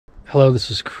Hello,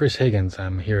 this is Chris Higgins.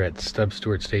 I'm here at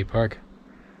Stewart State Park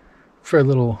for a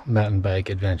little mountain bike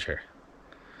adventure.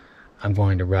 I'm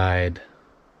going to ride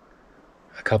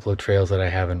a couple of trails that I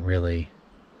haven't really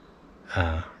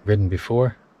ridden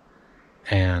before,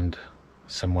 and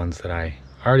some ones that I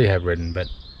already have ridden, but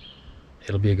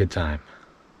it'll be a good time.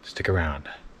 Stick around.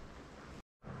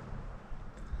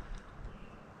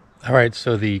 Alright,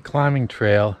 so the climbing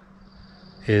trail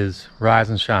is Rise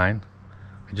and Shine.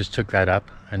 I just took that up,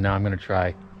 and now I'm going to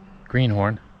try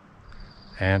Greenhorn,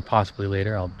 and possibly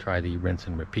later I'll try the Rinse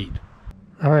and Repeat.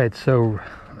 Alright, so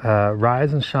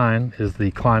Rise and Shine is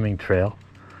the climbing trail,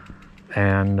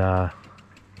 and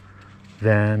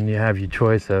then you have your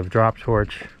choice of Drop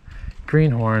Torch,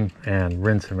 Greenhorn, and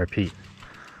Rinse and Repeat.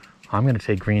 I'm going to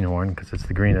take Greenhorn because it's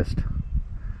the greenest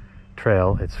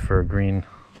trail. It's for green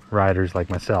riders like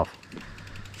myself.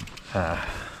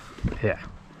 Yeah.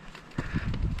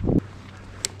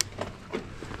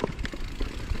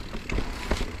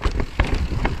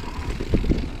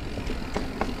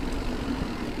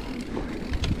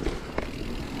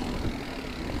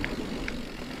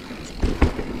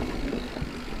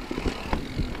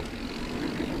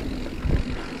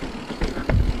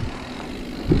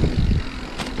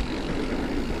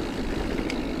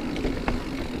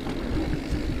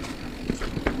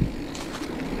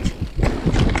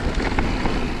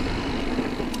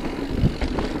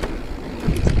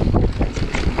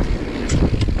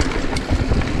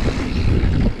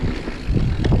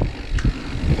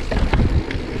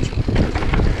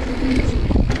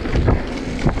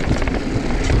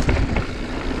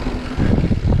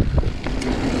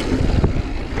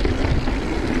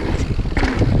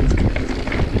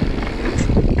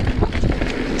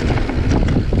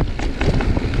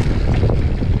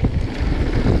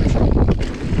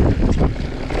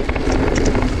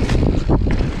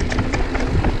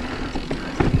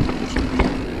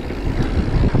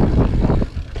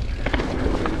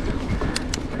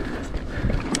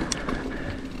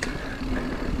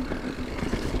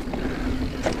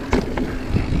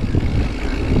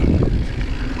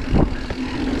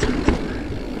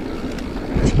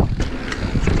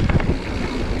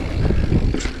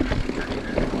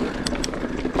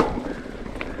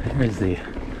 Here's the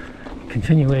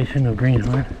continuation of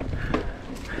Greenhorn.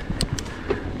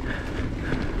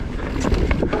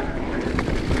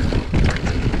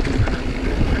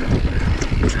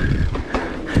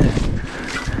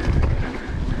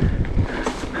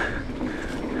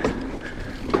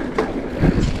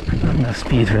 Not enough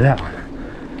speed for that one.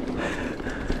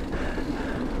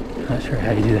 Not sure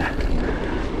how you do that.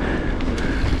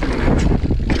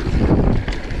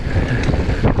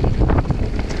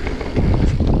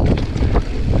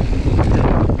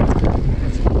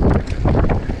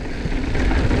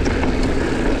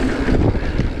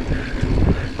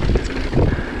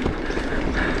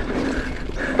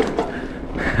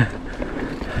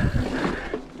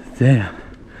 Damn,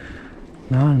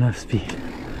 not enough speed.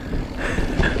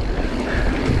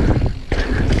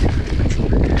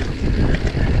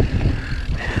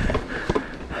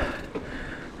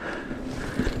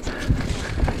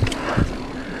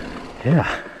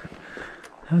 Yeah,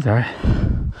 that was alright.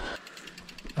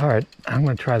 Alright, I'm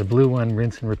going to try the blue one,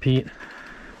 Rinse and Repeat.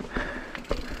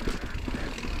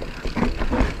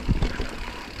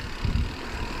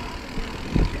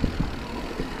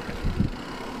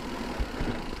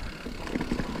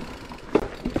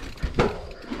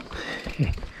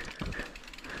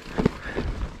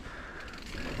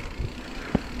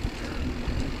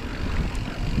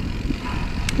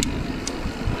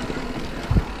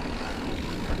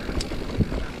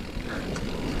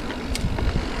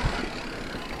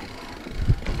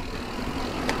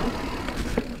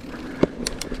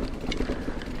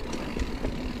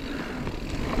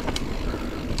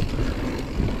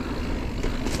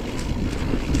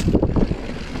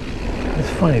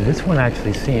 Funny, this one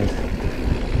actually seems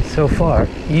so far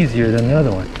easier than the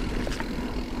other one,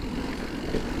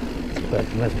 but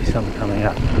there must be something coming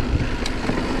up.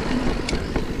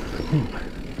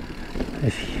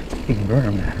 This big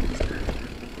berm there.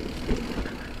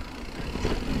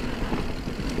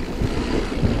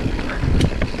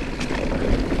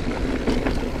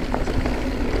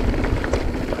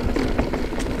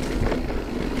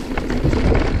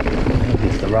 Maybe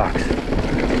it's the rocks.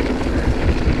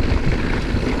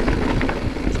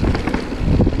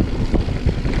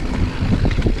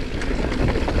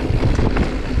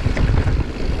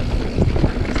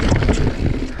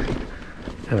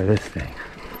 Look at this thing.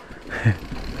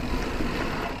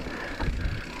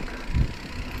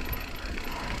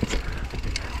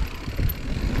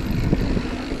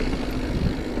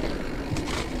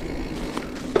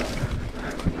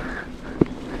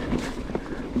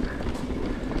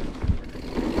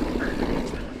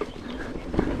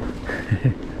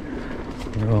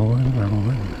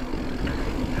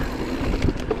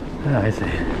 Oh, I see.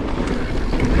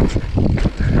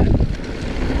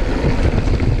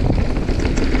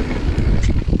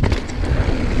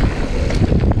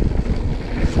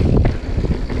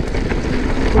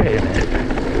 Wait a minute.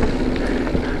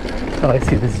 Oh, I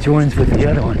see. This joins with the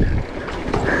other one.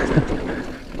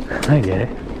 I get it.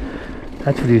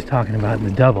 That's what he was talking about in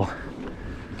the double.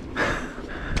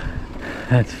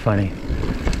 That's funny.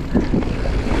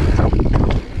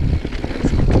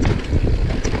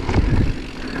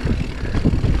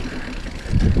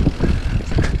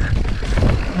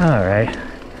 All right.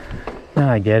 Now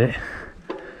I get it.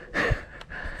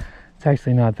 It's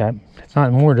actually not that. It's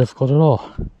not more difficult at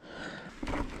all.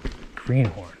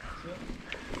 Greenhorn.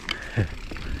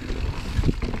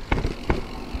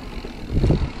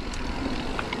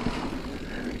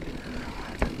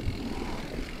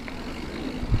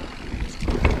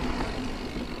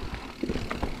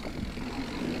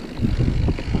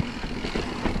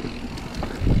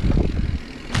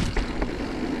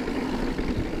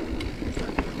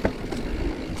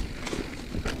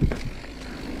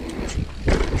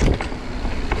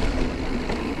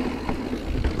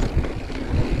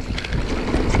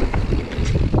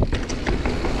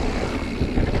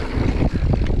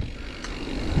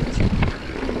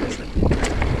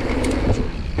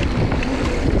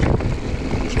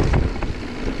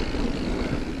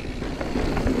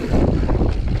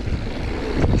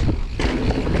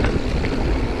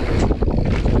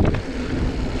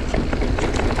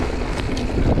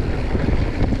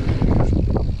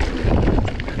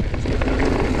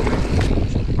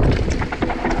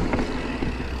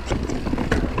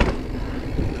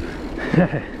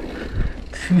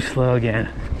 Too slow again.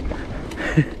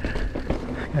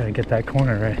 Gotta get that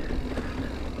corner right.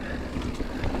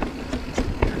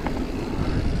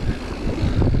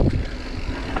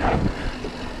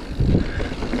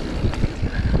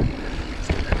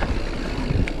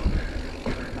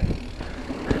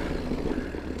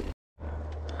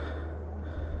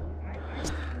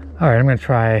 All right, I'm gonna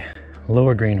try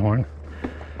lower greenhorn.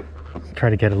 Try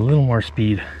to get a little more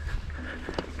speed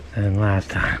than last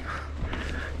time.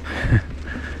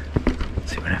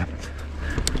 Let's see what happens.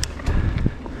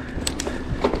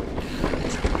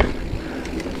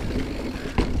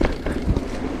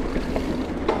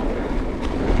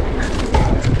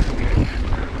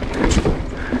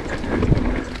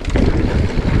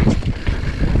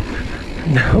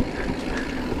 Nope,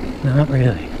 not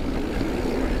really.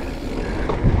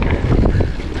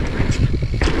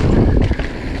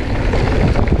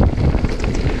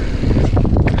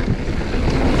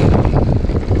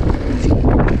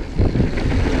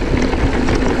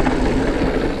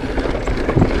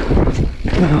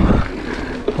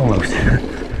 Almost.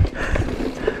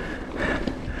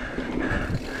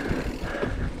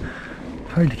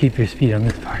 Hard to keep your speed on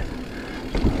this part.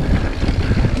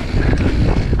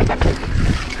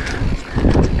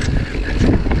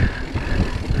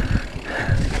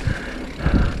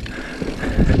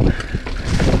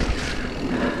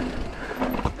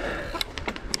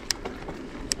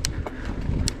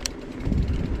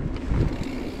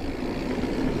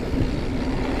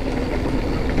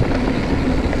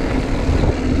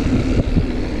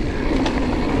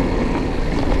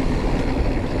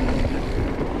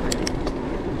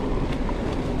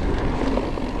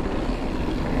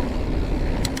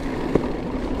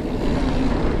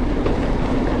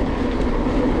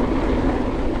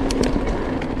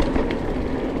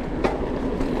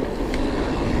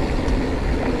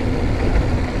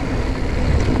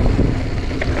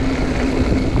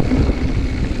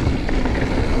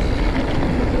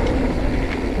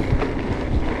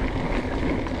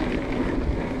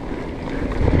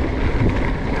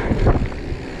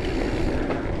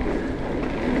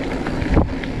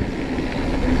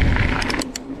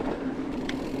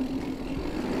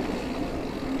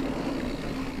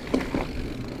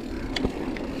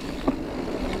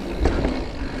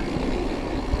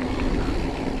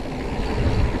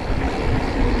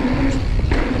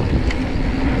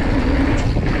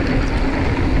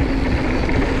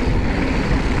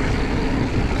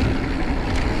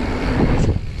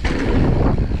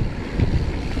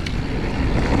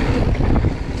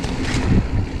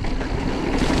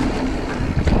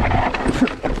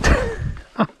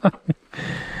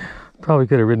 Probably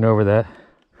could have ridden over that.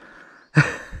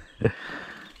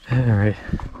 All right.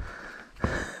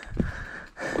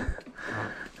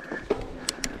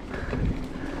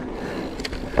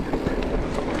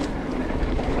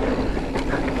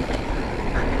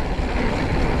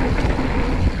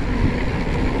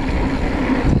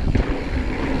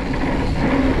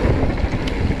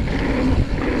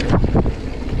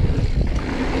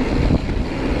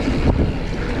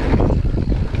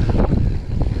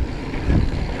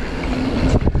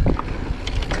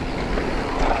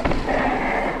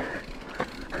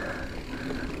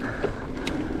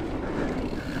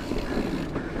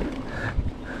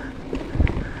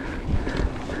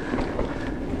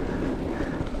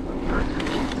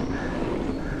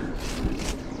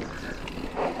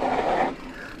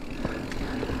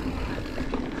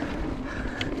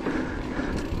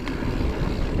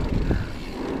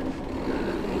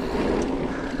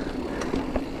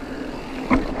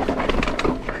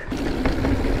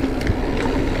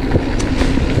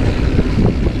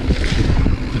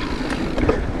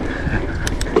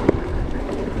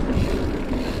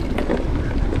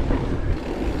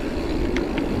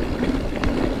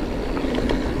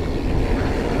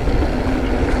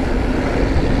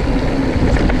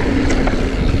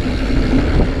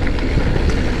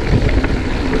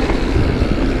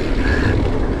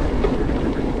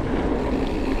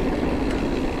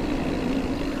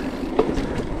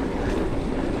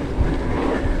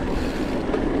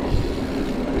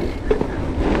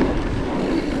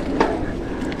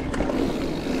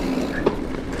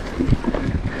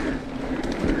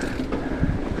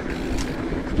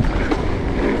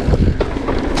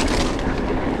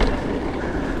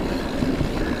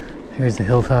 Here's the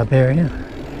hilltop area.